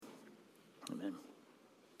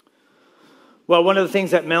Well, one of the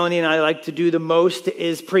things that Melanie and I like to do the most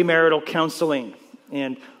is premarital counseling.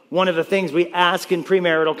 And one of the things we ask in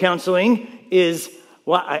premarital counseling is,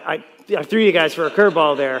 well, I threw you guys for a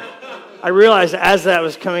curveball there. I realized as that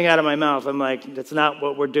was coming out of my mouth, I'm like, that's not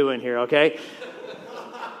what we're doing here, okay?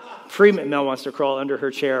 Mel wants to crawl under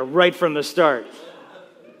her chair right from the start.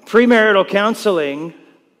 Premarital counseling,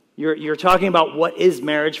 you're talking about what is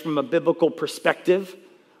marriage from a biblical perspective.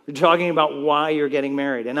 You're talking about why you're getting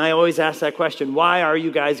married. And I always ask that question, why are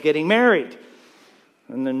you guys getting married?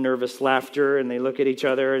 And then nervous laughter, and they look at each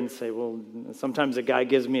other and say, well, sometimes a guy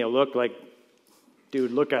gives me a look like,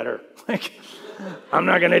 dude, look at her. Like, I'm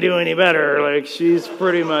not going to do any better. Like, she's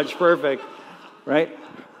pretty much perfect, right?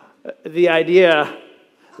 The idea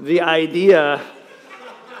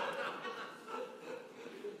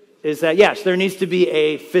is that, yes, there needs to be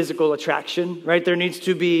a physical attraction, right? There needs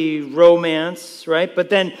to be romance, right? But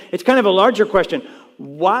then it's kind of a larger question.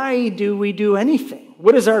 Why do we do anything?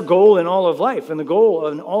 What is our goal in all of life? And the goal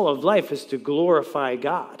in all of life is to glorify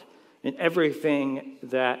God in everything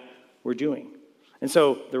that we're doing. And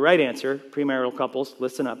so the right answer, premarital couples,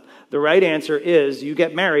 listen up. The right answer is you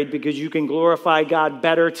get married because you can glorify God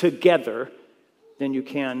better together than you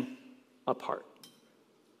can apart.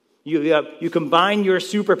 You combine your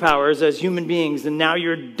superpowers as human beings, and now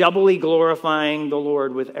you're doubly glorifying the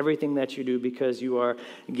Lord with everything that you do because you are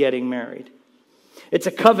getting married. It's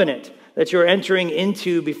a covenant that you're entering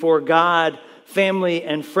into before God, family,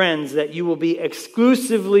 and friends, that you will be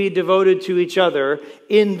exclusively devoted to each other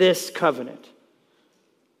in this covenant.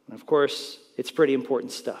 And of course, it's pretty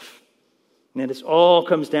important stuff. And it all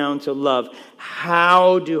comes down to love.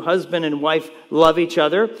 How do husband and wife love each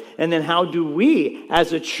other? And then how do we,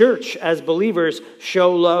 as a church, as believers,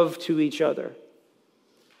 show love to each other?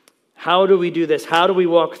 How do we do this? How do we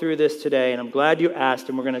walk through this today? And I'm glad you asked,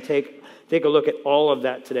 and we're going to take a look at all of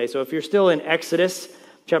that today. So if you're still in Exodus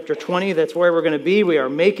chapter 20, that's where we're going to be. We are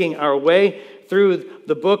making our way through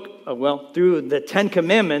the book, through the 10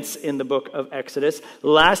 commandments in the book of Exodus.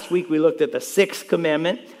 Last week we looked at the 6th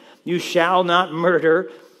commandment, you shall not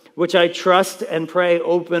murder, which I trust and pray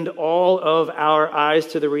opened all of our eyes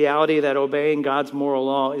to the reality that obeying God's moral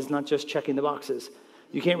law is not just checking the boxes.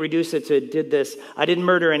 You can't reduce it to did this. I didn't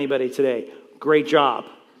murder anybody today. Great job.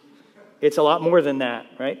 It's a lot more than that,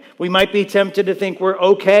 right? We might be tempted to think we're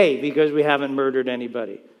okay because we haven't murdered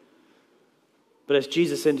anybody. But as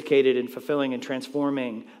Jesus indicated in fulfilling and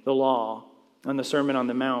transforming the law on the Sermon on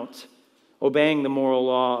the Mount, obeying the moral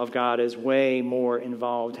law of God is way more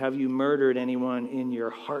involved. Have you murdered anyone in your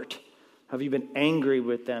heart? Have you been angry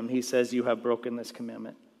with them? He says you have broken this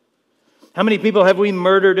commandment. How many people have we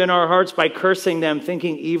murdered in our hearts by cursing them,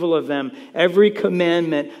 thinking evil of them? Every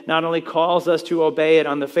commandment not only calls us to obey it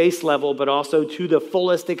on the face level, but also to the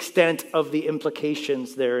fullest extent of the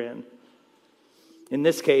implications therein. In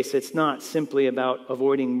this case, it's not simply about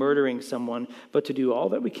avoiding murdering someone, but to do all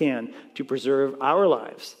that we can to preserve our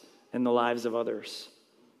lives and the lives of others.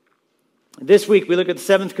 This week, we look at the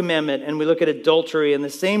 7th commandment and we look at adultery, and the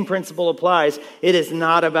same principle applies. It is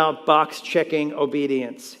not about box-checking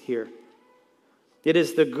obedience here. It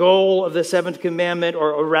is the goal of the 7th commandment,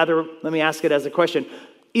 or rather, let me ask it as a question.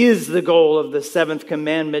 Is the goal of the 7th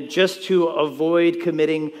commandment just to avoid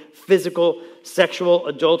committing physical, sexual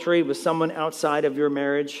adultery with someone outside of your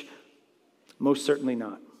marriage? Most certainly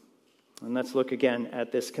not. And let's look again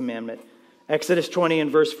at this commandment. Exodus 20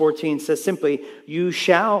 and verse 14 says simply, you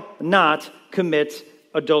shall not commit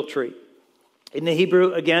adultery. In the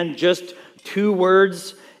Hebrew, again, just 2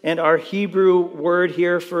 words, and our Hebrew word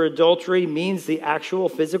here for adultery means the actual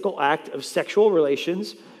physical act of sexual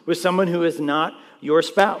relations with someone who is not your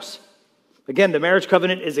spouse. Again, the marriage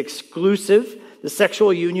covenant is exclusive. The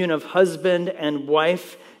sexual union of husband and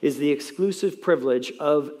wife is the exclusive privilege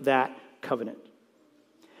of that covenant.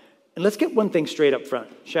 And let's get one thing straight up front,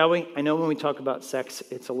 shall we? I know when we talk about sex,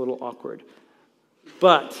 it's a little awkward.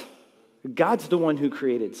 But God's the one who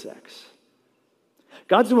created sex.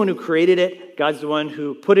 God's the one who created it. God's the one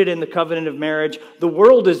who put it in the covenant of marriage. The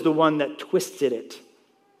world is the one that twisted it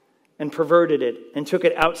and perverted it and took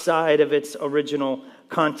it outside of its original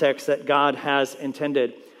context that God has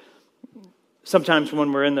intended. Sometimes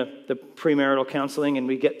when we're in the premarital counseling and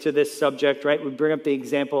we get to this subject, right, we bring up the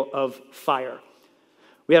example of fire.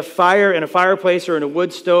 We have fire in a fireplace or in a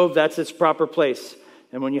wood stove. That's its proper place.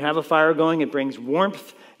 And when you have a fire going, it brings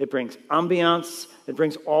warmth, it brings ambiance, it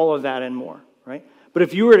brings all of that and more, right? But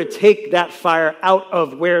if you were to take that fire out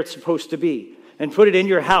of where it's supposed to be and put it in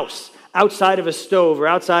your house, outside of a stove or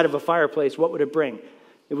outside of a fireplace, what would it bring?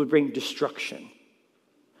 It would bring destruction.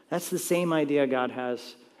 That's the same idea God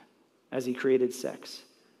has as he created sex.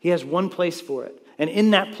 He has one place for it. And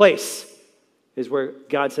in that place, is where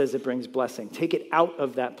God says it brings blessing. Take it out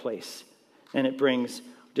of that place, and it brings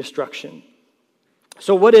destruction.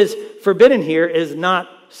 So what is forbidden here is not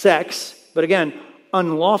sex, but again,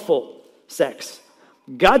 unlawful sex.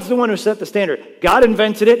 God's the one who set the standard. God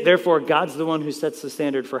invented it, therefore God's the one who sets the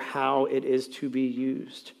standard for how it is to be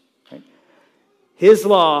used. Right? His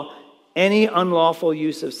law, any unlawful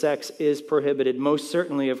use of sex is prohibited. Most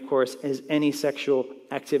certainly, of course, is any sexual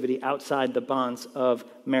activity outside the bonds of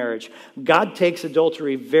marriage. God takes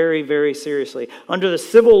adultery very, very seriously. Under the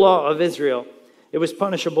civil law of Israel, it was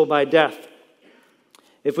punishable by death.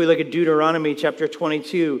 If we look at Deuteronomy chapter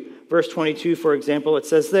 22, verse 22, for example, it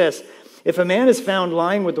says this: "If a man is found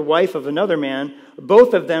lying with the wife of another man,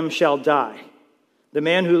 both of them shall die. The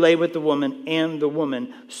man who lay with the woman and the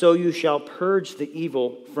woman, so you shall purge the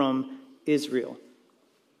evil from Israel."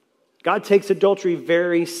 God takes adultery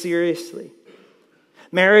very seriously.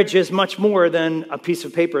 Marriage is much more than a piece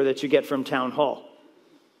of paper that you get from town hall.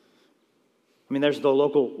 I mean, there's the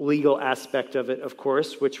local legal aspect of it, of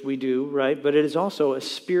course, which we do, right? But it is also a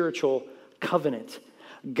spiritual covenant.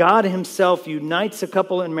 God himself unites a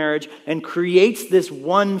couple in marriage and creates this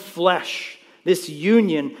one flesh, this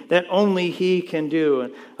union that only he can do.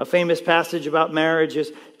 And a famous passage about marriage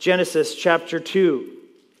is Genesis chapter 2,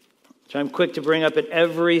 which I'm quick to bring up at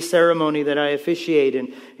every ceremony that I officiate.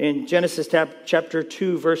 In Genesis chapter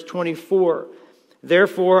 2, verse 24,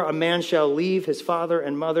 "Therefore a man shall leave his father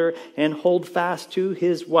and mother and hold fast to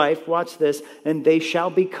his wife," watch this, "and they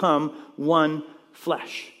shall become one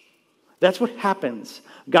flesh." That's what happens.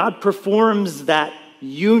 God performs that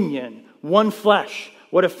union, one flesh.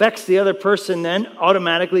 What affects the other person then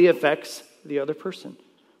automatically affects the other person.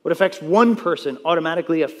 What affects one person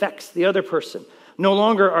automatically affects the other person. No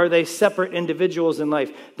longer are they separate individuals in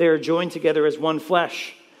life. They are joined together as one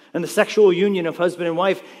flesh. And the sexual union of husband and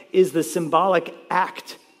wife is the symbolic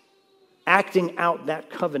act, acting out that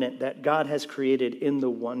covenant that God has created in the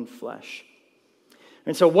one flesh.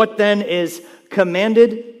 And so what then is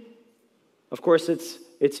commanded? Of course,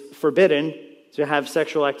 it's forbidden to have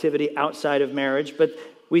sexual activity outside of marriage, but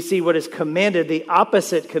we see what is commanded. The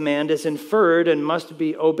opposite command is inferred and must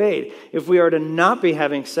be obeyed. If we are to not be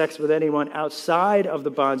having sex with anyone outside of the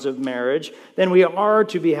bonds of marriage, then we are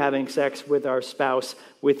to be having sex with our spouse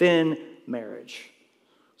within marriage.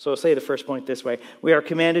 So I'll say the first point this way: we are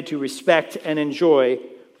commanded to respect and enjoy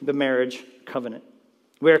the marriage covenant.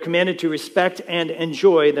 We are commanded to respect and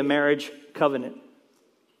enjoy the marriage covenant.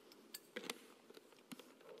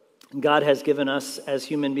 God has given us as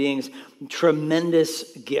human beings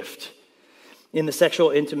tremendous gift in the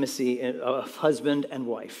sexual intimacy of husband and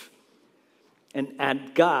wife.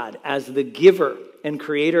 And God, as the giver and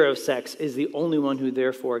creator of sex, is the only one who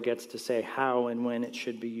therefore gets to say how and when it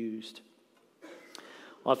should be used.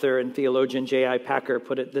 Author and theologian J.I. Packer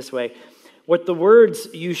put it this way: what the words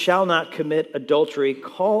 "you shall not commit adultery"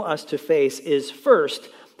 call us to face is, first,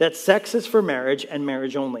 that sex is for marriage and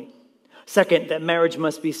marriage only. Second, that marriage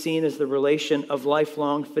must be seen as the relation of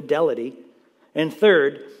lifelong fidelity. And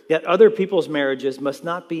third, that other people's marriages must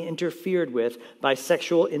not be interfered with by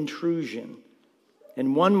sexual intrusion.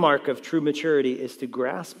 And one mark of true maturity is to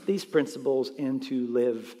grasp these principles and to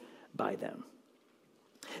live by them.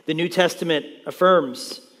 The New Testament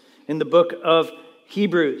affirms in the book of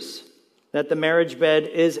Hebrews that the marriage bed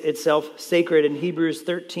is itself sacred. In Hebrews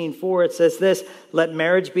 13:4, it says this: "Let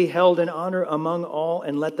marriage be held in honor among all,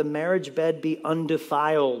 and let the marriage bed be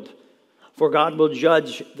undefiled. For God will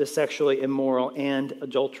judge the sexually immoral and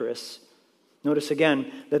adulterous." Notice again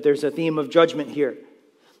that there's a theme of judgment here.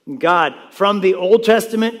 God, from the Old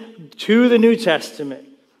Testament to the New Testament,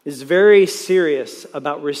 is very serious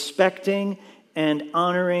about respecting and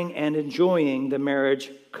honoring and enjoying the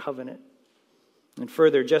marriage covenant. And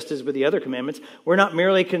further, just as with the other commandments, we're not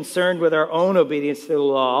merely concerned with our own obedience to the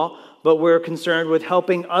law, but we're concerned with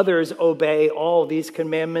helping others obey all these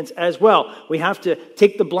commandments as well. We have to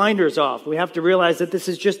take the blinders off. We have to realize that this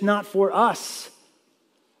is just not for us.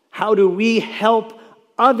 How do we help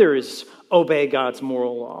others obey God's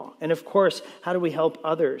moral law? And of course, how do we help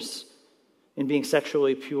others in being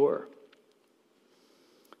sexually pure?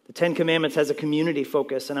 The Ten Commandments has a community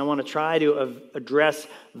focus, and I want to try to address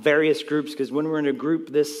various groups, because when we're in a group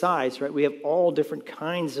this size, right, we have all different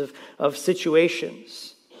kinds of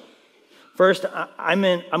situations. First, I'm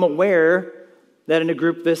aware that in a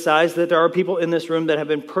group this size that there are people in this room that have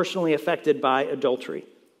been personally affected by adultery.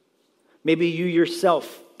 Maybe you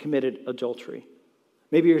yourself committed adultery.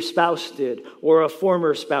 Maybe your spouse did, or a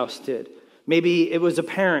former spouse did. Maybe it was a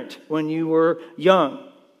parent when you were young.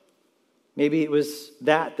 Maybe it was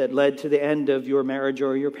that led to the end of your marriage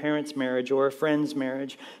or your parents' marriage or a friend's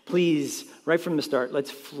marriage. Please, right from the start, let's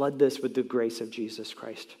flood this with the grace of Jesus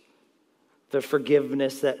Christ. The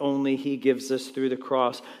forgiveness that only he gives us through the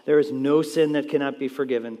cross. There is no sin that cannot be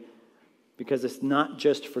forgiven because it's not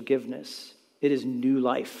just forgiveness. It is new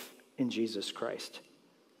life in Jesus Christ.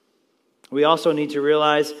 We also need to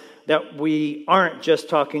realize that we aren't just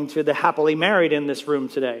talking to the happily married in this room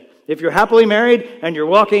today. If you're happily married and you're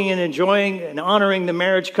walking and enjoying and honoring the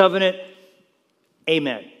marriage covenant,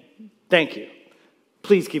 amen. Thank you.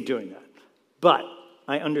 Please keep doing that. But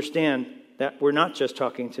I understand that we're not just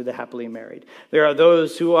talking to the happily married. There are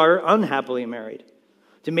those who are unhappily married.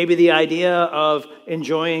 To maybe the idea of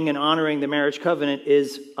enjoying and honoring the marriage covenant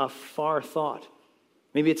is a far thought.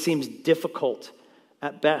 Maybe it seems difficult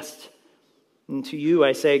at best. And to you,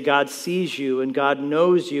 I say, God sees you and God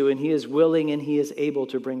knows you, and he is willing and he is able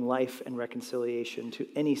to bring life and reconciliation to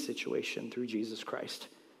any situation through Jesus Christ.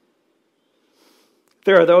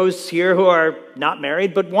 There are those here who are not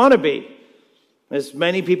married but want to be. As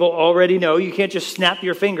many people already know, you can't just snap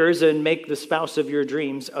your fingers and make the spouse of your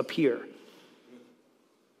dreams appear.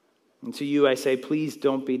 And to you, I say, please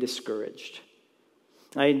don't be discouraged.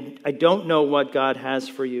 I don't know what God has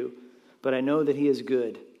for you, but I know that he is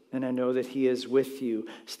good. And I know that he is with you.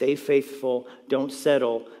 Stay faithful. Don't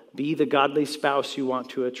settle. Be the godly spouse you want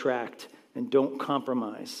to attract. And don't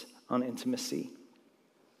compromise on intimacy.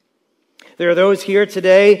 There are those here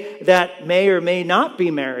today that may or may not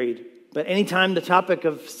be married. But anytime the topic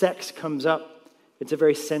of sex comes up, it's a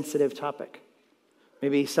very sensitive topic.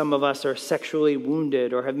 Maybe some of us are sexually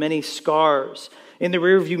wounded or have many scars. In the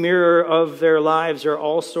rearview mirror of their lives are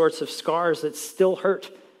all sorts of scars that still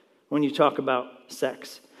hurt when you talk about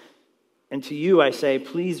sex. And to you, I say,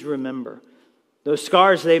 please remember, those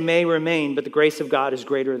scars, they may remain, but the grace of God is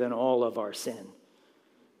greater than all of our sin.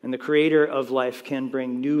 And the creator of life can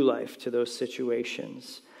bring new life to those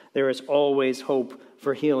situations. There is always hope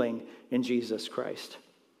for healing in Jesus Christ.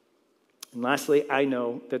 And lastly, I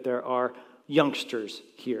know that there are youngsters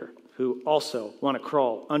here who also want to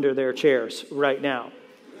crawl under their chairs right now.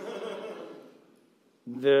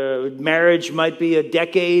 The marriage might be a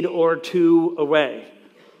decade or two away.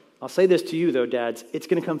 I'll say this to you, though, dads. It's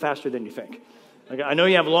going to come faster than you think. Like, I know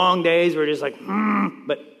you have long days where you're just like,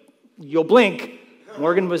 but you'll blink.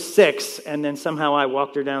 Morgan was 6, and then somehow I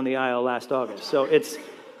walked her down the aisle last August. So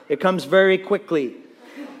it comes very quickly.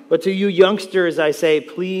 But to you youngsters, I say,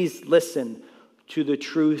 please listen to the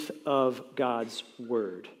truth of God's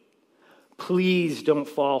word. Please don't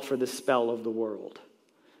fall for the spell of the world.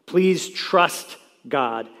 Please trust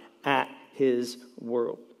God at his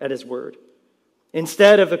word.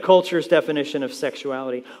 Instead of the culture's definition of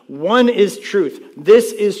sexuality. One is truth.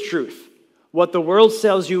 This is truth. What the world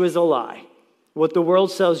sells you is a lie. What the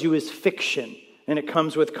world sells you is fiction, and it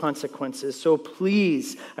comes with consequences. So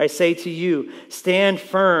please, I say to you, stand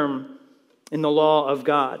firm in the law of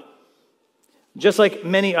God. Just like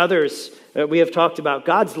many others that we have talked about,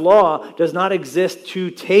 God's law does not exist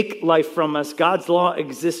to take life from us. God's law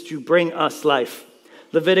exists to bring us life.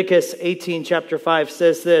 Leviticus 18, chapter 5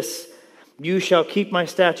 says this, "You shall keep my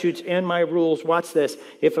statutes and my rules." Watch this.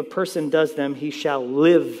 "If a person does them, he shall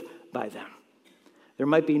live by them." There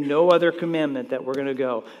might be no other commandment that we're going to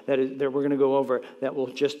go over that will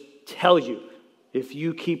just tell you, if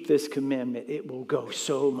you keep this commandment, it will go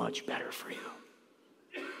so much better for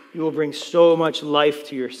you. You will bring so much life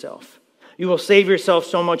to yourself. You will save yourself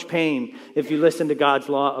so much pain if you listen to God's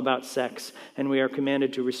law about sex. And we are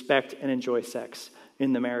commanded to respect and enjoy sex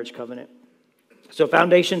in the marriage covenant. So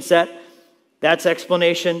foundation set. That's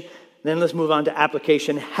explanation. Then let's move on to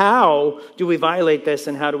application. How do we violate this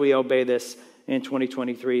and how do we obey this in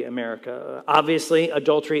 2023 America? Obviously,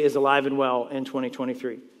 adultery is alive and well in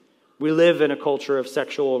 2023. We live in a culture of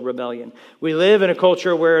sexual rebellion. We live in a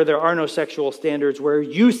culture where there are no sexual standards, where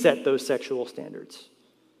you set those sexual standards.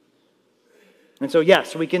 And so,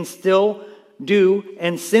 yes, we can still do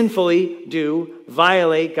and sinfully do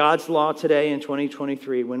violate God's law today in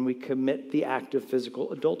 2023 when we commit the act of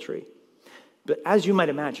physical adultery. But as you might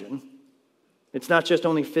imagine, it's not just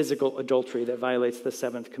only physical adultery that violates the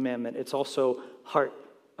seventh commandment. It's also heart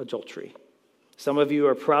adultery. Some of you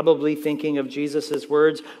are probably thinking of Jesus'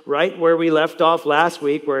 words right where we left off last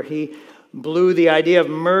week, where he blew the idea of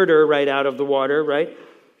murder right out of the water, right?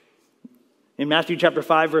 In Matthew chapter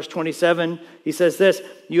 5, verse 27, he says this,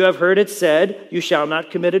 "You have heard it said, you shall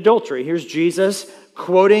not commit adultery." Here's Jesus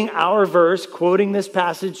quoting our verse, quoting this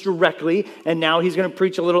passage directly, and now he's going to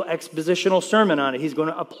preach a little expositional sermon on it. He's going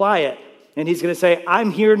to apply it, and he's going to say, I'm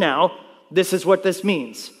here now. This is what this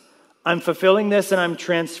means. I'm fulfilling this, and I'm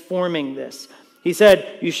transforming this. He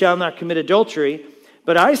said, "You shall not commit adultery."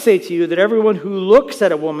 But I say to you that everyone who looks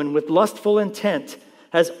at a woman with lustful intent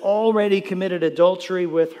has already committed adultery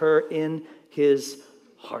with her in his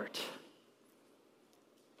heart.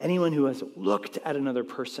 Anyone who has looked at another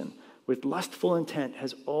person with lustful intent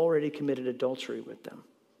has already committed adultery with them.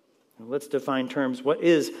 Now let's define terms. What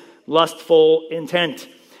is lustful intent?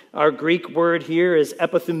 Our Greek word here is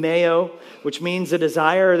epithumeo, which means a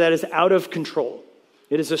desire that is out of control.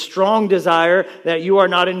 It is a strong desire that you are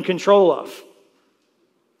not in control of.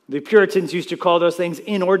 The Puritans used to call those things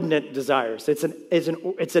inordinate desires. It's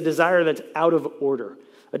a desire that's out of order,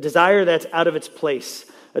 a desire that's out of its place,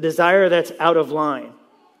 a desire that's out of line.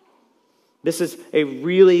 This is a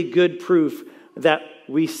really good proof that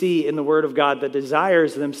we see in the Word of God that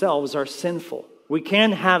desires themselves are sinful. We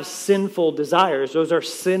can have sinful desires. Those are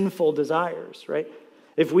sinful desires, right?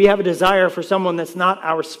 If we have a desire for someone that's not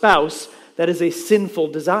our spouse, that is a sinful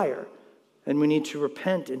desire. And we need to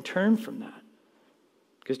repent and turn from that.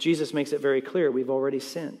 Because Jesus makes it very clear we've already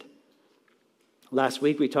sinned. Last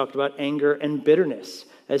week we talked about anger and bitterness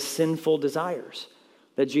as sinful desires.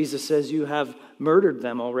 That Jesus says you have murdered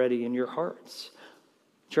them already in your hearts.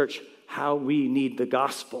 Church, how we need the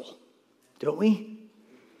gospel, don't we?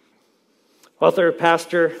 Author,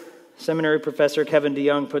 pastor, seminary professor Kevin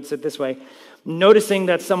DeYoung puts it this way: noticing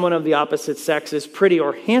that someone of the opposite sex is pretty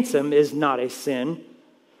or handsome is not a sin.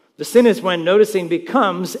 The sin is when noticing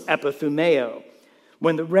becomes epithumeo,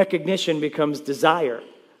 when the recognition becomes desire,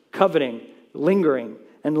 coveting, lingering,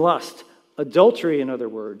 and lust. Adultery, in other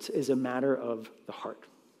words, is a matter of the heart.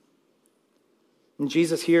 And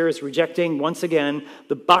Jesus here is rejecting, once again,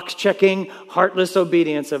 the box-checking, heartless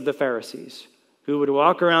obedience of the Pharisees, who would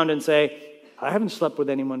walk around and say, I haven't slept with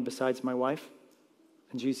anyone besides my wife.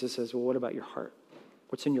 And Jesus says, well, what about your heart?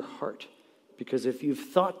 What's in your heart? Because if you've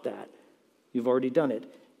thought that, you've already done it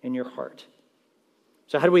in your heart.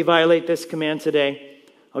 So how do we violate this command today?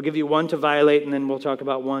 I'll give you one to violate, and then we'll talk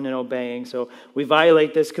about one in obeying. So we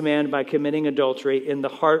violate this command by committing adultery in the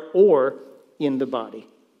heart or in the body.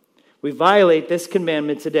 We violate this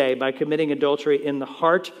commandment today by committing adultery in the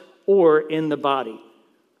heart or in the body.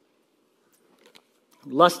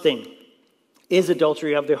 Lusting is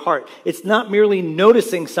adultery of the heart. It's not merely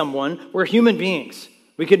noticing someone. We're human beings.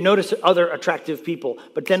 We could notice other attractive people,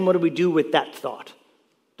 but then what do we do with that thought?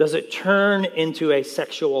 Does it turn into a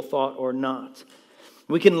sexual thought or not?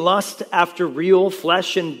 We can lust after real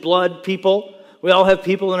flesh and blood people. We all have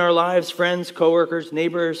people in our lives, friends, coworkers,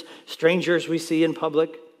 neighbors, strangers we see in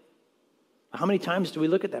public. How many times do we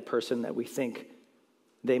look at that person that we think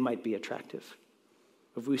they might be attractive?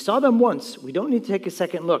 If we saw them once, we don't need to take a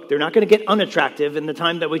second look. They're not going to get unattractive in the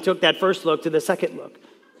time that we took that first look to the second look.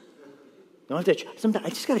 Sometimes I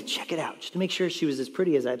just got to check it out just to make sure she was as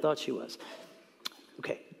pretty as I thought she was.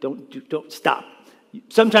 Okay, don't stop.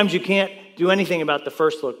 Sometimes you can't do anything about the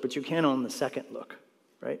first look, but you can on the second look,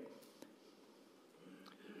 right?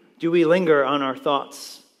 Do we linger on our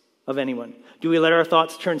thoughts of anyone? Do we let our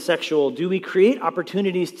thoughts turn sexual? Do we create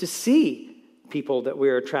opportunities to see people that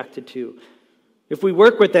we're attracted to? If we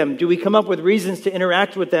work with them, do we come up with reasons to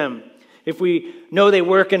interact with them? If we know they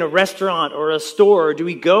work in a restaurant or a store, do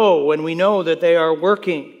we go when we know that they are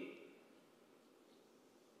working?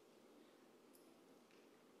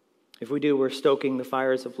 If we do, we're stoking the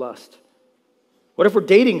fires of lust. What if we're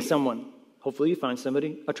dating someone? Hopefully you find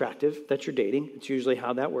somebody attractive that you're dating. It's usually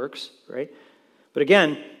how that works, right? But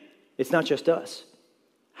again, it's not just us.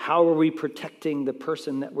 How are we protecting the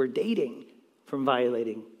person that we're dating from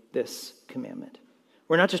violating this commandment?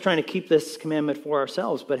 We're not just trying to keep this commandment for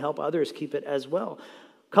ourselves, but help others keep it as well.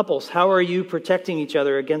 Couples, how are you protecting each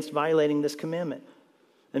other against violating this commandment?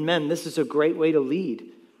 And men, this is a great way to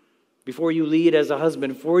lead. Before you lead as a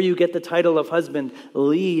husband, before you get the title of husband,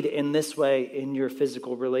 lead in this way in your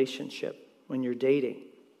physical relationship when you're dating.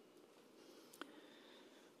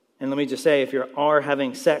 And let me just say, if you are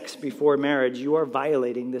having sex before marriage, you are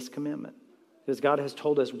violating this commandment. Because God has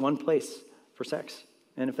told us one place for sex.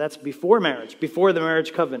 And if that's before marriage, before the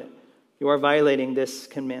marriage covenant, you are violating this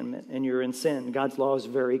commandment and you're in sin. God's law is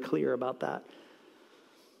very clear about that.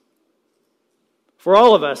 For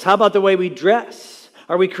all of us, how about the way we dress?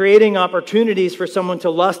 Are we creating opportunities for someone to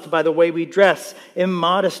lust by the way we dress?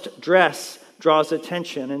 Immodest dress draws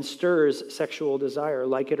attention and stirs sexual desire,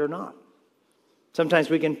 like it or not. Sometimes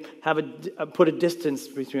we can put a distance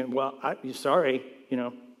between,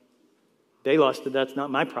 they lusted, that's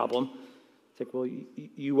not my problem. It's like, well,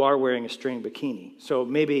 you are wearing a string bikini, so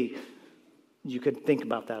maybe you could think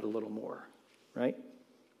about that a little more, right?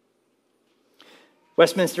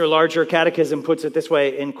 Westminster Larger Catechism puts it this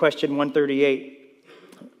way in question 138.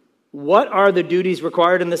 What are the duties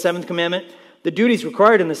required in the seventh commandment? The duties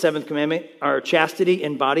required in the seventh commandment are chastity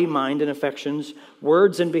in body, mind, and affections,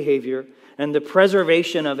 words and behavior, and the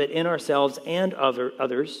preservation of it in ourselves and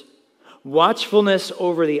others, watchfulness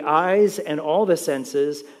over the eyes and all the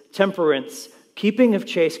senses, temperance, keeping of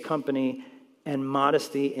chaste company, and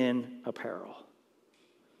modesty in apparel.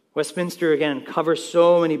 Westminster, again, covers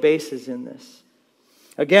so many bases in this.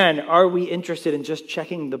 Again, are we interested in just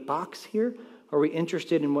checking the box here? Are we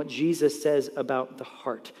interested in what Jesus says about the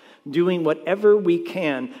heart? Doing whatever we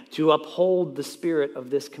can to uphold the spirit of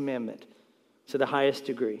this commandment to the highest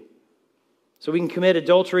degree. So we can commit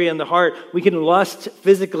adultery in the heart. We can lust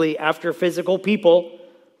physically after physical people,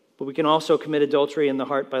 but we can also commit adultery in the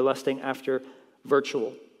heart by lusting after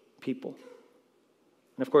virtual people.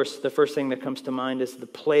 And of course, the first thing that comes to mind is the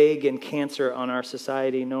plague and cancer on our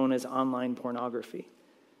society known as online pornography.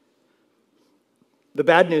 The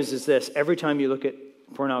bad news is this: every time you look at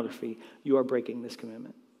pornography, you are breaking this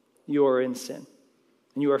commandment. You are in sin.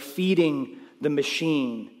 And you are feeding the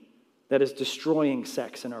machine that is destroying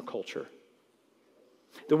sex in our culture.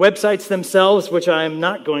 The websites themselves, which I am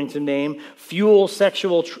not going to name, fuel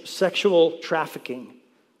sexual trafficking.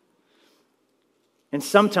 And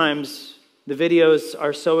sometimes the videos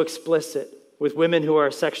are so explicit with women who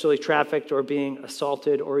are sexually trafficked or being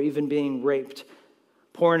assaulted or even being raped.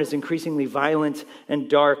 Porn is increasingly violent and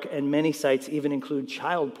dark, and many sites even include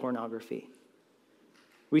child pornography.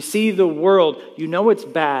 We see the world, you know it's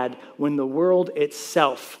bad when the world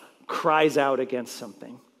itself cries out against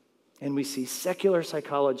something. And we see secular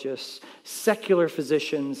psychologists, secular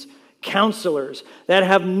physicians, counselors that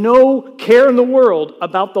have no care in the world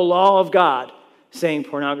about the law of God saying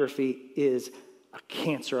pornography is a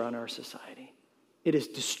cancer on our society. It is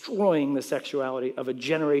destroying the sexuality of a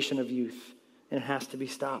generation of youth, and it has to be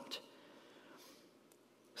stopped.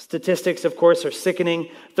 Statistics, of course, are sickening.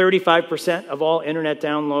 35% of all internet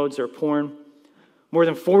downloads are porn. More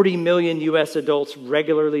than 40 million U.S. adults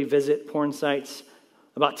regularly visit porn sites.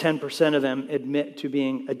 About 10% of them admit to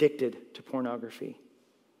being addicted to pornography.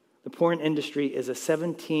 The porn industry is a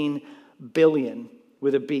 $17 billion,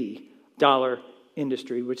 with a B, dollar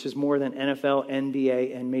industry, which is more than NFL,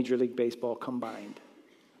 NBA, and Major League Baseball combined.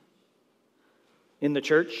 In the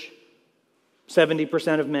church,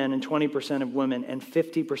 70% of men and 20% of women and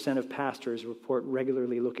 50% of pastors report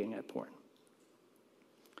regularly looking at porn.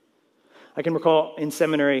 I can recall in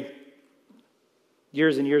seminary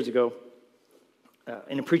years and years ago,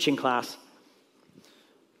 in a preaching class,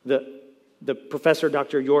 the professor,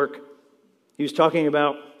 Dr. York, he was talking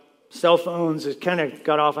about cell phones. It kind of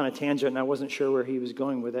got off on a tangent, and I wasn't sure where he was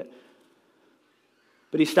going with it.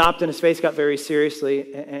 But he stopped, and his face got very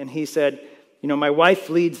seriously, and he said, you know, my wife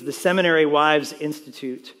leads the Seminary Wives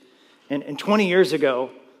Institute. And 20 years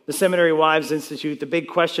ago, the Seminary Wives Institute, the big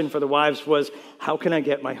question for the wives was, how can I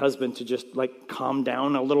get my husband to just, calm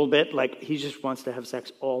down a little bit? He just wants to have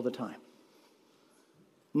sex all the time.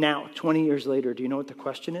 Now, 20 years later, do you know what the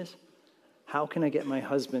question is? How can I get my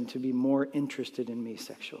husband to be more interested in me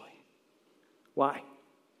sexually? Why?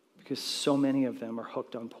 Because so many of them are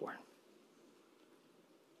hooked on porn.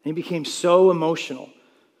 And he became so emotional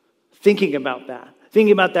thinking about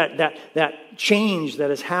that change that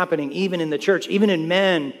is happening even in the church, even in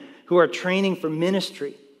men who are training for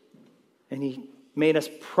ministry. And he made us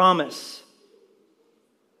promise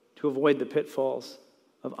to avoid the pitfalls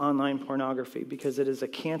of online pornography, because it is a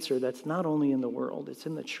cancer that's not only in the world, it's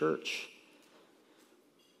in the church.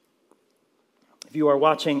 If you are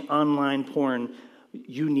watching online porn,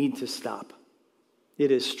 you need to stop.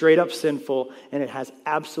 It is straight up sinful, and it has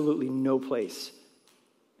absolutely no place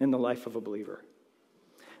in the life of a believer.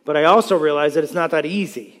 But I also realize that it's not that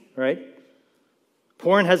easy, right?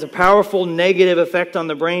 Porn has a powerful negative effect on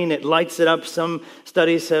the brain. It lights it up. Some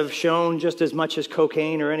studies have shown just as much as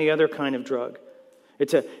cocaine or any other kind of drug.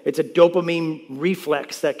 It's a dopamine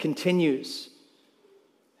reflex that continues.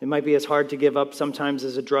 It might be as hard to give up sometimes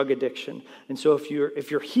as a drug addiction. And so if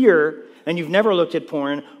you're here and you've never looked at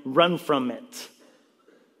porn, run from it.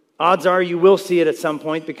 Odds are you will see it at some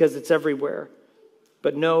point because it's everywhere.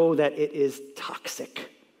 But know that it is toxic.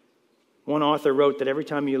 One author wrote that every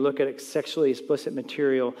time you look at sexually explicit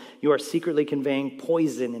material, you are secretly conveying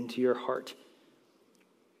poison into your heart.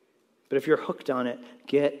 But if you're hooked on it,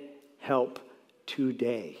 get help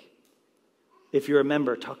today. If you're a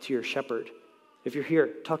member, talk to your shepherd. If you're here,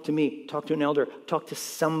 talk to me, talk to an elder, talk to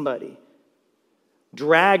somebody.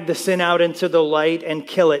 Drag the sin out into the light and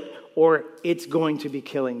kill it, or it's going to be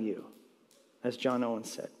killing you, as John Owen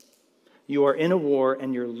said. You are in a war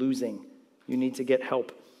and you're losing. You need to get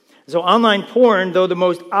help. So online porn, though the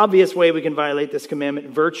most obvious way we can violate this commandment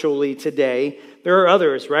virtually today, there are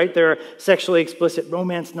others, right? There are sexually explicit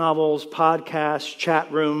romance novels, podcasts, chat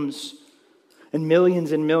rooms, and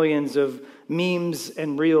millions of memes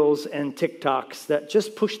and reels and TikToks that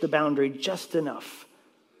just push the boundary just enough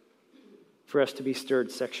for us to be stirred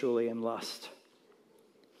sexually in lust.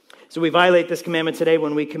 So we violate this commandment today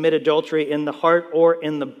when we commit adultery in the heart or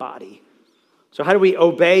in the body. So how do we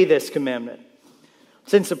obey this commandment?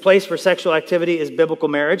 Since the place for sexual activity is biblical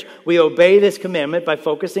marriage, we obey this commandment by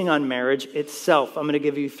focusing on marriage itself. I'm going to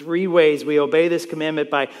give you 3 ways we obey this commandment: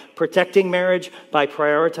 by protecting marriage, by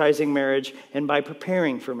prioritizing marriage, and by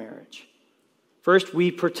preparing for marriage. First, we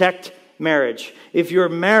protect marriage. If you're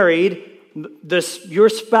married, your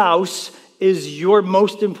spouse is your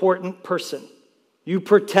most important person. You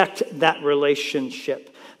protect that relationship.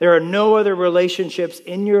 There are no other relationships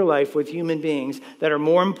in your life with human beings that are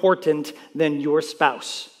more important than your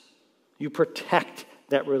spouse. You protect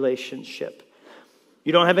that relationship.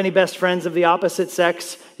 You don't have any best friends of the opposite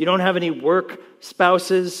sex. You don't have any work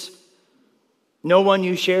spouses. No one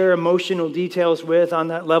you share emotional details with on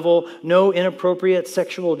that level. No inappropriate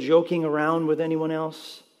sexual joking around with anyone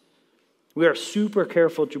else. We are super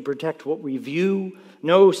careful to protect what we view.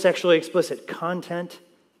 No sexually explicit content.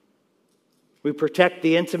 We protect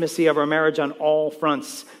the intimacy of our marriage on all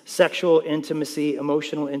fronts: sexual intimacy,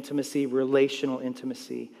 emotional intimacy, relational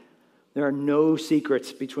intimacy. There are no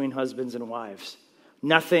secrets between husbands and wives.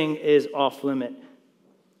 Nothing is off limit.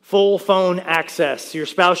 Full phone access. Your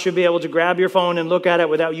spouse should be able to grab your phone and look at it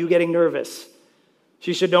without you getting nervous.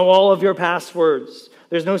 She should know all of your passwords.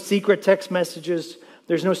 There's no secret text messages.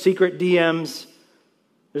 There's no secret DMs.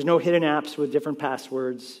 There's no hidden apps with different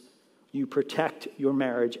passwords. You protect your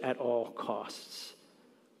marriage at all costs.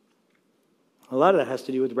 A lot of that has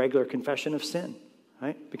to do with regular confession of sin,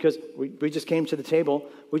 right? Because we just came to the table.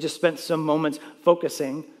 We just spent some moments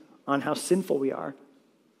focusing on how sinful we are.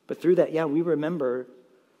 But through that, we remember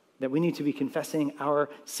that we need to be confessing our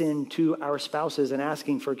sin to our spouses and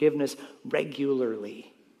asking forgiveness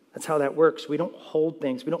regularly. That's how that works. We don't hold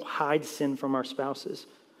things. We don't hide sin from our spouses.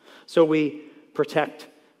 So we protect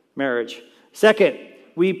marriage. Second,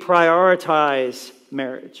 we prioritize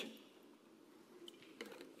marriage.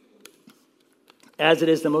 As it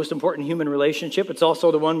is the most important human relationship, it's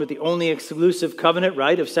also the one with the only exclusive covenant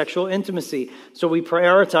right of sexual intimacy. So we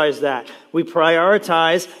prioritize that. We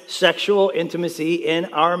prioritize sexual intimacy in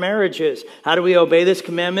our marriages. How do we obey this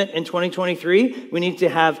commandment in 2023? We need to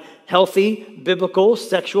have healthy, biblical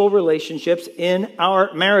sexual relationships in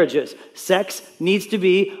our marriages. Sex needs to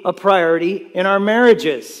be a priority in our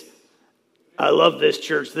marriages. I love this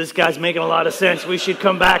church. This guy's making a lot of sense. We should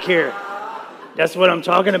come back here. That's what I'm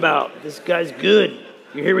talking about. This guy's good.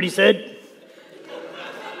 You hear what he said?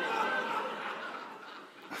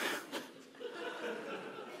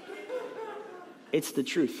 It's the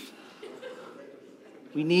truth.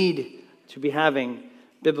 We need to be having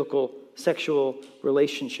biblical sexual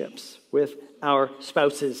relationships with our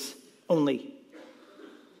spouses only.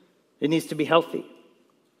 It needs to be healthy.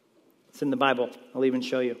 It's in the Bible. I'll even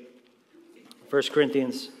show you. 1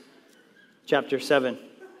 Corinthians chapter 7.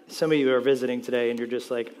 Some of you are visiting today and you're just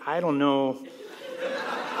like, I don't know.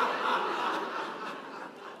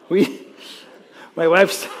 My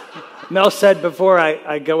wife, Mel said before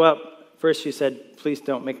I go up, first she said, please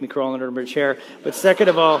don't make me crawl under my chair. But second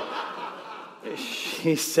of all,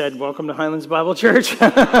 she said, welcome to Highlands Bible Church.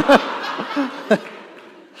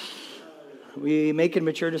 We make and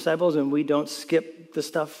mature disciples and we don't skip the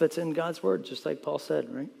stuff that's in God's word, just like Paul said,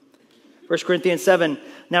 right? 1 Corinthians 7,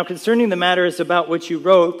 now concerning the matters about which you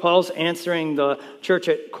wrote, Paul's answering the church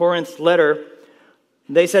at Corinth's letter.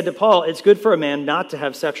 They said to Paul, it's good for a man not to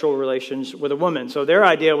have sexual relations with a woman. So their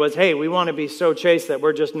idea was, hey, we want to be so chaste that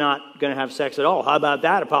we're just not going to have sex at all. How about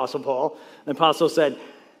that, Apostle Paul? And the apostle said,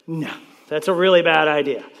 no, that's a really bad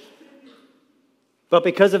idea. But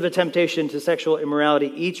because of the temptation to sexual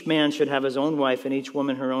immorality, each man should have his own wife and each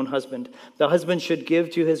woman her own husband. The husband should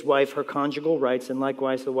give to his wife her conjugal rights and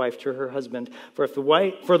likewise the wife to her husband. For the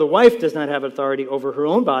wife does not have authority over her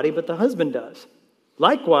own body, but the husband does.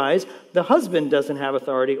 Likewise, the husband doesn't have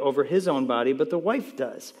authority over his own body, but the wife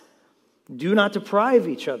does. Do not deprive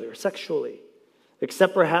each other sexually,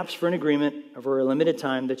 except perhaps for an agreement over a limited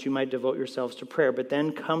time that you might devote yourselves to prayer, but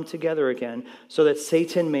then come together again so that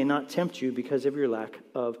Satan may not tempt you because of your lack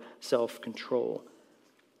of self-control.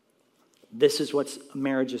 This is what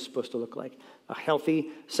marriage is supposed to look like, a healthy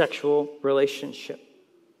sexual relationship.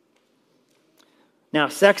 Now,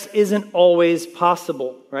 sex isn't always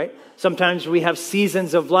possible, right? Sometimes we have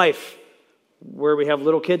seasons of life where we have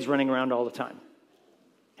little kids running around all the time,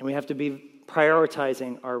 and we have to be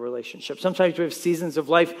prioritizing our relationship. Sometimes we have seasons of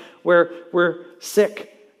life where we're sick,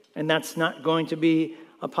 and that's not going to be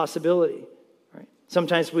a possibility. Right?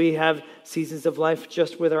 Sometimes we have seasons of life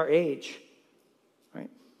just with our age. Right?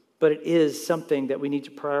 But it is something that we need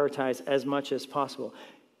to prioritize as much as possible.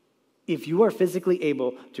 If you are physically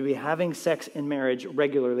able to be having sex in marriage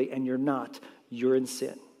regularly and you're not, you're in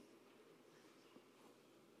sin.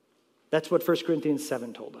 That's what 1 Corinthians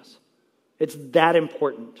 7 told us. It's that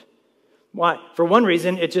important. Why? For one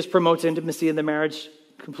reason, it just promotes intimacy in the marriage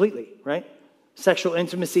completely, right? Sexual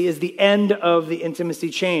intimacy is the end of the intimacy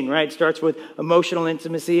chain, right? It starts with emotional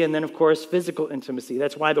intimacy and then, of course, physical intimacy.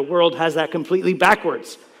 That's why the world has that completely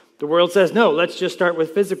backwards. The world says, no, let's just start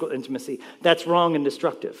with physical intimacy. That's wrong and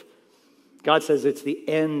destructive. God says it's the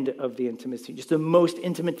end of the intimacy, just the most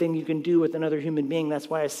intimate thing you can do with another human being. That's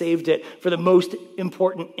why I saved it for the most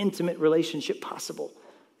important intimate relationship possible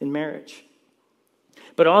in marriage.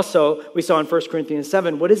 But also, we saw in 1 Corinthians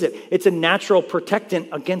 7, what is it? It's a natural protectant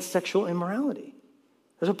against sexual immorality.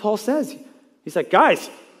 That's what Paul says. He's like, guys,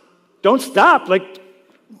 don't stop.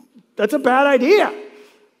 That's a bad idea.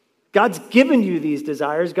 God's given you these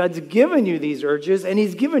desires. God's given you these urges, and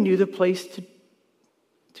he's given you the place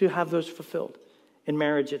to have those fulfilled in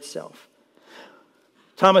marriage itself.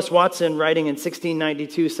 Thomas Watson, writing in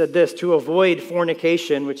 1692, said this: to avoid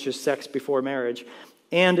fornication, which is sex before marriage,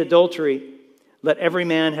 and adultery, let every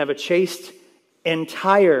man have a chaste,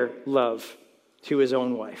 entire love to his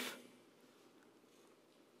own wife.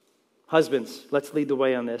 Husbands, let's lead the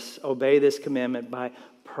way on this. Obey this commandment by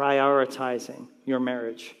prioritizing your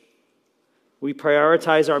marriage. We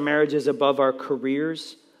prioritize our marriages above our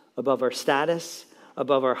careers, above our status,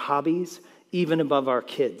 above our hobbies, even above our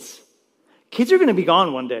kids. Kids are going to be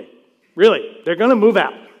gone one day. Really, they're going to move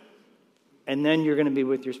out. And then you're going to be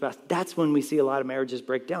with your spouse. That's when we see a lot of marriages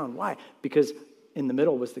break down. Why? Because in the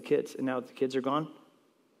middle was the kids, and now that the kids are gone,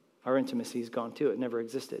 our intimacy is gone too. It never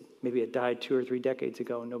existed. Maybe it died 2 or 3 decades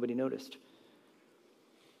ago and nobody noticed.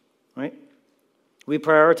 Right? We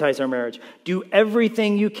prioritize our marriage. Do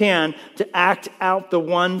everything you can to act out the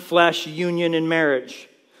one flesh union in marriage.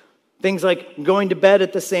 Things like going to bed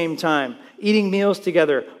at the same time, eating meals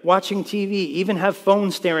together, watching TV, even have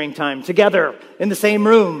phone staring time together in the same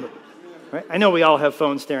room. Right? I know we all have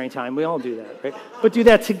phone staring time. We all do that, right? But do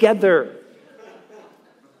that together.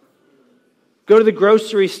 Go to the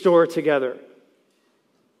grocery store together.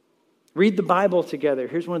 Read the Bible together.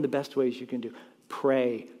 Here's one of the best ways you can do.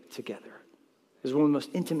 Pray together. This is one of the most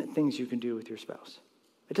intimate things you can do with your spouse.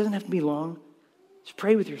 It doesn't have to be long. Just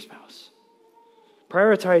pray with your spouse.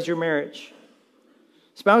 Prioritize your marriage.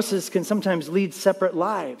 Spouses can sometimes lead separate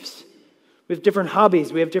lives. We have different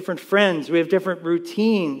hobbies. We have different friends. We have different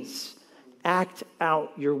routines. Act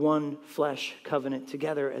out your one flesh covenant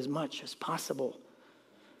together as much as possible.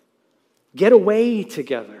 Get away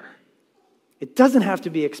together. It doesn't have to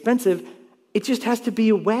be expensive. It just has to be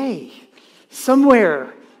away.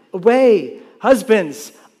 Somewhere. Away.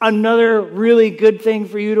 Husbands, another really good thing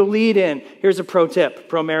for you to lead in. Here's a pro tip,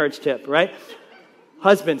 pro marriage tip, right?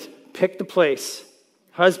 Husbands, pick the place.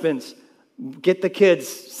 Husbands, get the kids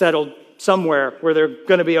settled somewhere where they're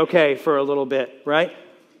going to be okay for a little bit, right?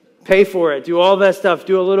 Pay for it. Do all that stuff.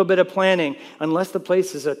 Do a little bit of planning. Unless the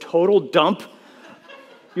place is a total dump,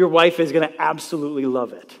 your wife is going to absolutely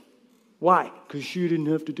love it. Why? Because she didn't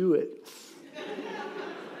have to do it.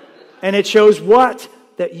 And it shows what?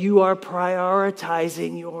 That you are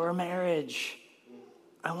prioritizing your marriage.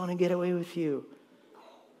 I want to get away with you.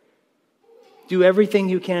 Do everything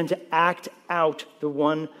you can to act out the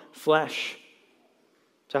one flesh.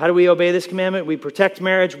 So how do we obey this commandment? We protect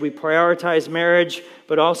marriage, we prioritize marriage,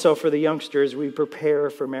 but also for the youngsters, we prepare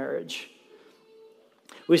for marriage.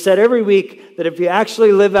 We said every week that if you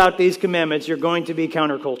actually live out these commandments, you're going to be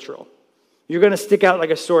countercultural. You're going to stick out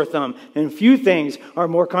like a sore thumb. And few things are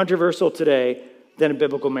more controversial today than a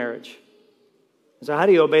biblical marriage. So how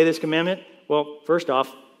do you obey this commandment? Well, first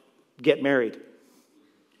off, get married.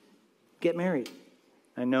 Get married.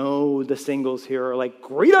 I know the singles here are like,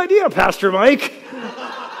 great idea, Pastor Mike.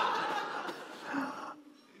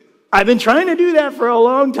 I've been trying to do that for a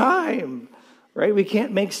long time, right? We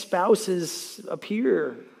can't make spouses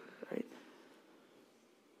appear, right?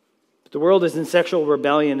 But the world is in sexual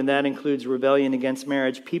rebellion, and that includes rebellion against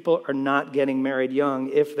marriage. People are not getting married young,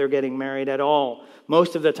 if they're getting married at all.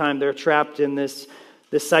 Most of the time, they're trapped in this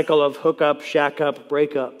cycle of hook up, shack up,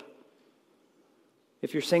 break up.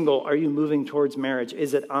 If you're single, are you moving towards marriage?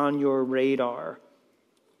 Is it on your radar?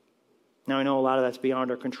 Now, I know a lot of that's beyond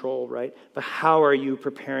our control, right? But how are you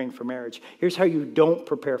preparing for marriage? Here's how you don't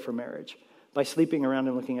prepare for marriage: by sleeping around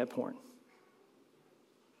and looking at porn.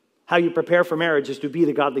 How you prepare for marriage is to be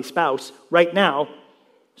the godly spouse right now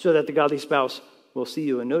so that the godly spouse will see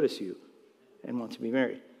you and notice you and want to be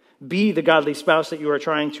married. Be the godly spouse that you are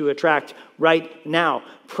trying to attract right now.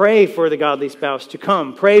 Pray for the godly spouse to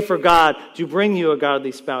come. Pray for God to bring you a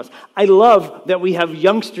godly spouse. I love that we have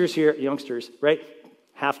youngsters here, right?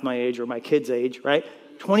 Half my age or my kids' age, right?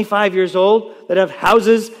 25 years old that have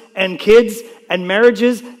houses and kids and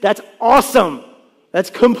marriages. That's awesome. That's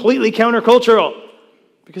completely countercultural.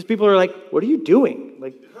 Because people are like, what are you doing?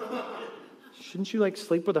 Like, shouldn't you like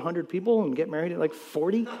sleep with 100 people and get married at like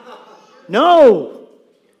 40? No!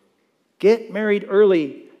 Get married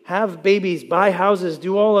early, have babies, buy houses,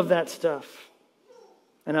 do all of that stuff.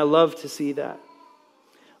 And I love to see that.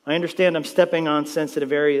 I understand I'm stepping on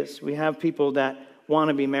sensitive areas. We have people that want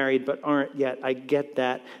to be married but aren't yet. I get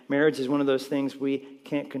that. Marriage is one of those things we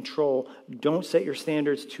can't control. Don't set your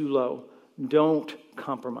standards too low. Don't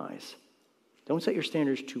compromise. Don't set your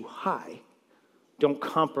standards too high. Don't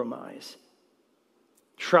compromise.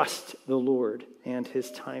 Trust the Lord and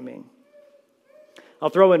His timing. I'll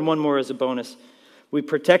throw in one more as a bonus. We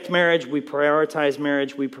protect marriage, we prioritize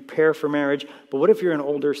marriage, we prepare for marriage. But what if you're an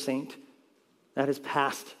older saint that has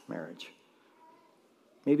passed marriage?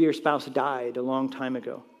 Maybe your spouse died a long time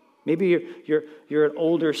ago. Maybe you're an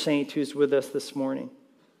older saint who's with us this morning.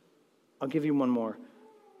 I'll give you one more.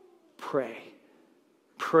 Pray.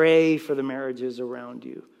 Pray for the marriages around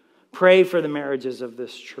you. Pray for the marriages of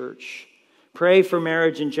this church. Pray for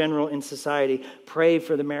marriage in general in society. Pray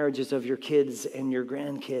for the marriages of your kids and your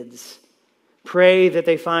grandkids. Pray that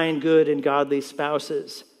they find good and godly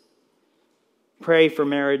spouses. Pray for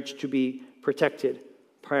marriage to be protected,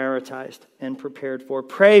 prioritized, and prepared for.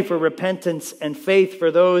 Pray for repentance and faith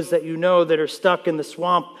for those that you know that are stuck in the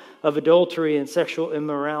swamp of adultery and sexual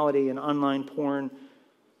immorality and online porn.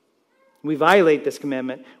 We violate this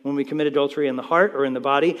commandment when we commit adultery in the heart or in the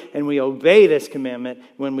body, and we obey this commandment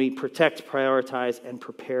when we protect, prioritize, and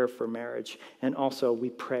prepare for marriage. And also,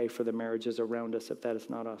 we pray for the marriages around us if that is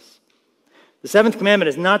not us. The seventh commandment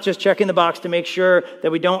is not just checking the box to make sure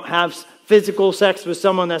that we don't have physical sex with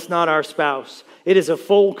someone that's not our spouse. It is a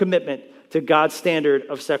full commitment to God's standard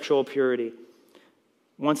of sexual purity.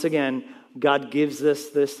 Once again, God gives us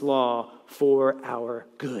this law for our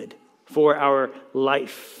good, for our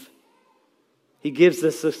life. He gives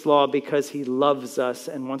us this law because He loves us.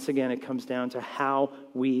 And once again, it comes down to how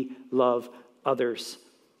we love others.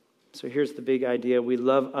 So here's the big idea. We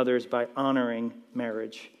love others by honoring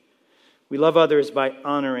marriage. We love others by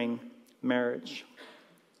honoring marriage.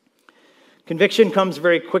 Conviction comes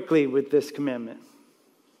very quickly with this commandment.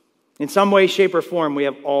 In some way, shape, or form, we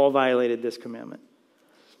have all violated this commandment.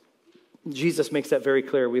 Jesus makes that very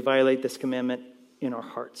clear. We violate this commandment in our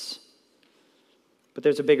hearts. But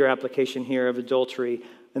there's a bigger application here of adultery,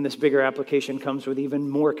 and this bigger application comes with even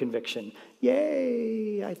more conviction.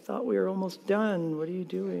 Yay, I thought we were almost done. What are you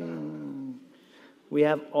doing? We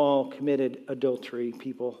have all committed adultery,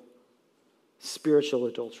 people. Spiritual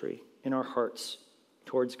adultery in our hearts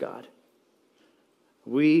towards God.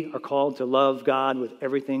 We are called to love God with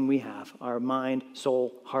everything we have, our mind,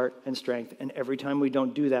 soul, heart, and strength. And every time we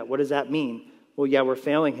don't do that, what does that mean? Well, yeah, we're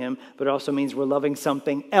failing Him, but it also means we're loving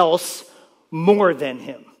something else more than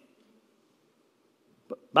Him.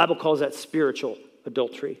 The Bible calls that spiritual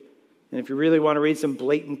adultery. And if you really want to read some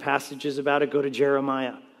blatant passages about it, go to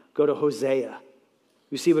Jeremiah, go to Hosea.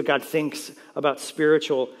 You see what God thinks about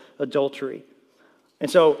spiritual adultery.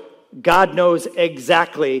 And so God knows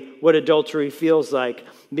exactly what adultery feels like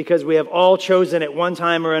because we have all chosen at one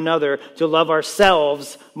time or another to love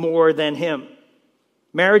ourselves more than Him.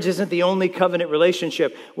 Marriage isn't the only covenant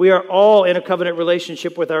relationship. We are all in a covenant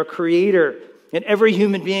relationship with our Creator. And every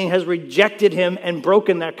human being has rejected Him and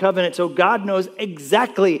broken that covenant. So God knows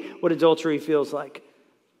exactly what adultery feels like.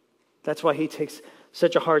 That's why He takes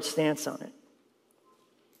such a hard stance on it.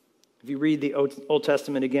 If you read the Old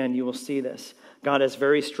Testament again, you will see this. God has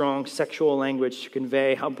very strong sexual language to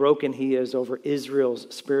convey how broken He is over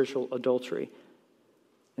Israel's spiritual adultery.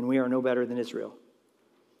 And we are no better than Israel.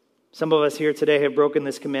 Some of us here today have broken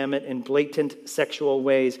this commandment in blatant sexual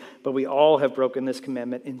ways, but we all have broken this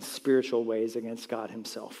commandment in spiritual ways against God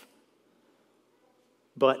Himself.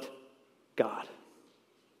 But God.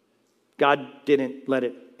 God didn't let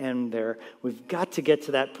it end there. We've got to get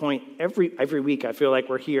to that point. Every week I feel like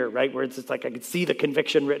we're here, right? Where it's just like I could see the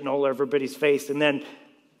conviction written all over everybody's face, and then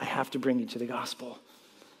I have to bring you to the gospel.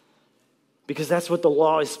 Because that's what the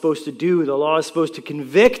law is supposed to do. The law is supposed to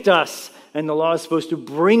convict us, and the law is supposed to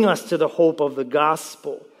bring us to the hope of the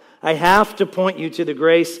gospel. I have to point you to the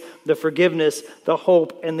grace, the forgiveness, the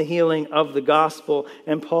hope, and the healing of the gospel.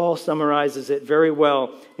 And Paul summarizes it very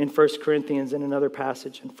well in 1 Corinthians in another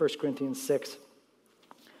passage in 1 Corinthians 6.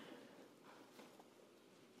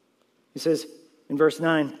 He says in verse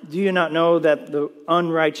 9, "Do you not know that the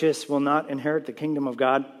unrighteous will not inherit the kingdom of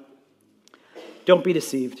God? Don't be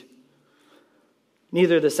deceived.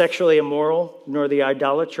 Neither the sexually immoral, nor the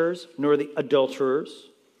idolaters, nor the adulterers,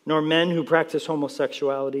 nor men who practice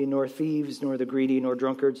homosexuality, nor thieves, nor the greedy, nor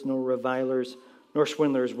drunkards, nor revilers, nor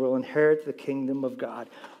swindlers will inherit the kingdom of God."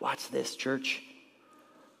 Watch this, church.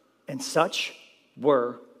 "And such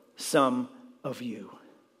were some of you.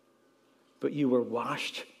 But you were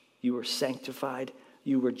washed, you were sanctified,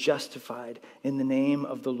 you were justified in the name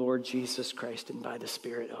of the Lord Jesus Christ and by the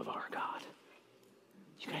Spirit of our God."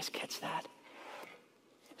 You guys catch that?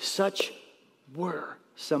 Such were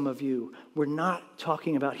some of you. We're not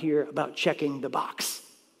talking about here about checking the box.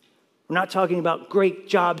 We're not talking about great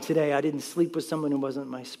job today. I didn't sleep with someone who wasn't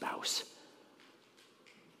my spouse.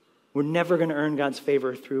 We're never going to earn God's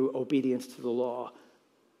favor through obedience to the law.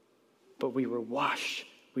 But we were washed,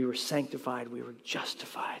 we were sanctified, we were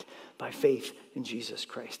justified by faith in Jesus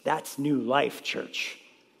Christ. That's new life, church.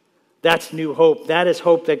 That's new hope. That is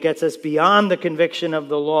hope that gets us beyond the conviction of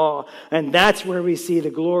the law. And that's where we see the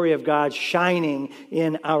glory of God shining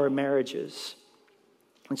in our marriages.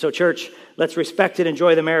 And so, church, let's respect and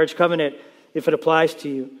enjoy the marriage covenant if it applies to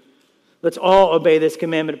you. Let's all obey this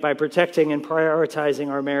commandment by protecting and prioritizing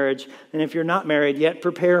our marriage. And if you're not married yet,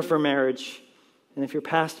 prepare for marriage. And if you're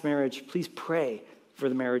past marriage, please pray for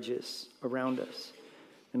the marriages around us.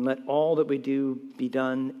 And let all that we do be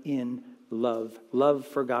done in love. Love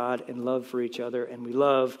for God and love for each other. And we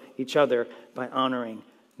love each other by honoring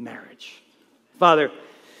marriage. Father,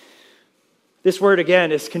 this word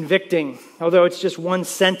again is convicting, although it's just one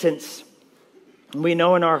sentence. We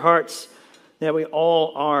know in our hearts that we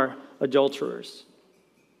all are adulterers.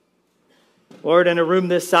 Lord, in a room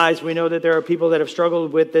this size, we know that there are people that have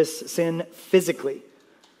struggled with this sin physically.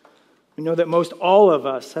 We know that most all of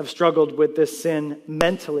us have struggled with this sin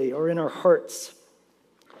mentally or in our hearts.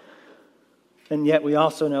 And yet we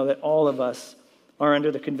also know that all of us are under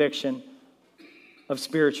the conviction of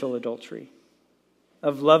spiritual adultery,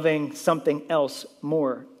 of loving something else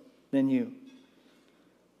more than you.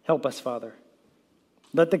 Help us, Father.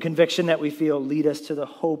 Let the conviction that we feel lead us to the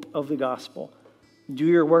hope of the gospel. Do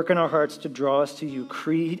your work in our hearts to draw us to you.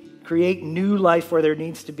 Create new life where there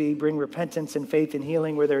needs to be. Bring repentance and faith and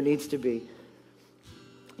healing where there needs to be.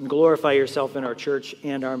 And glorify yourself in our church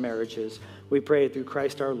and our marriages. We pray through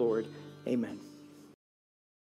Christ our Lord. Amen.